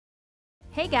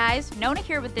Hey guys, Nona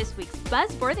here with this week's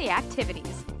buzzworthy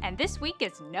activities. And this week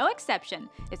is no exception.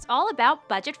 It's all about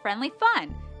budget-friendly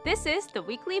fun. This is the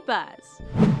Weekly Buzz.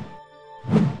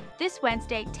 This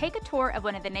Wednesday, take a tour of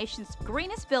one of the nation's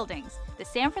greenest buildings, the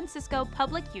San Francisco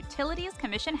Public Utilities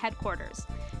Commission headquarters.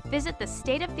 Visit the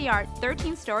state-of-the-art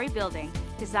 13-story building,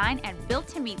 designed and built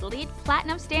to meet LEED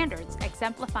Platinum standards,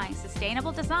 exemplifying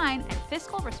sustainable design and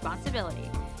fiscal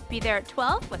responsibility. Be there at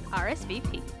 12 with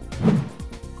RSVP.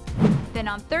 Then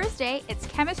on Thursday, it's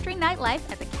Chemistry Nightlife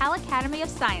at the Cal Academy of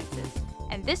Sciences.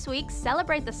 And this week,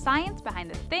 celebrate the science behind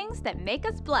the things that make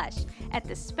us blush at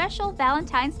the special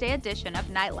Valentine's Day edition of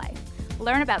Nightlife.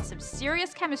 Learn about some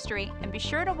serious chemistry and be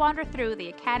sure to wander through the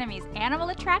Academy's Animal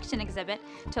Attraction exhibit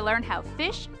to learn how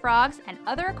fish, frogs, and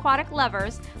other aquatic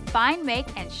lovers find, make,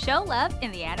 and show love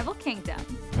in the animal kingdom.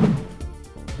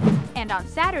 And on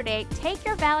Saturday, take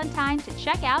your Valentine to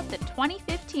check out the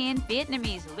 2015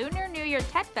 Vietnamese Lunar New Year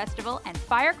Tet Festival and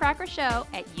Firecracker Show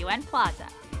at UN Plaza.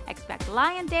 Expect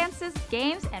lion dances,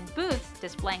 games, and booths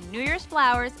displaying New Year's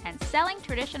flowers and selling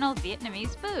traditional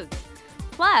Vietnamese foods.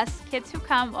 Plus, kids who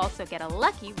come also get a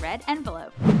lucky red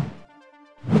envelope.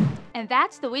 And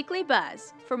that's the Weekly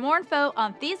Buzz. For more info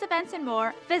on these events and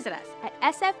more, visit us at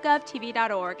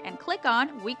SFGovTV.org and click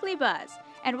on Weekly Buzz.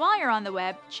 And while you're on the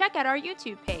web, check out our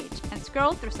YouTube page and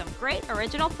scroll through some great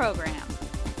original programs.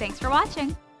 Thanks for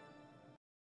watching.